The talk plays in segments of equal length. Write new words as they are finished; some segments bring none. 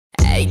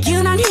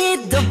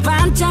유난히 더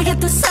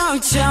반짝였던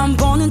서울 처음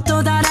보는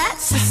또 다른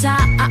세상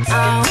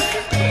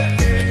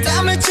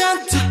땀을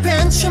잔뜩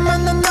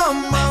벤치만 난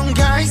넌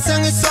뭔가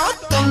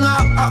이상했었던 너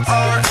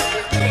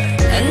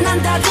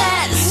난 다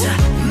됐어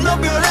너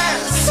별에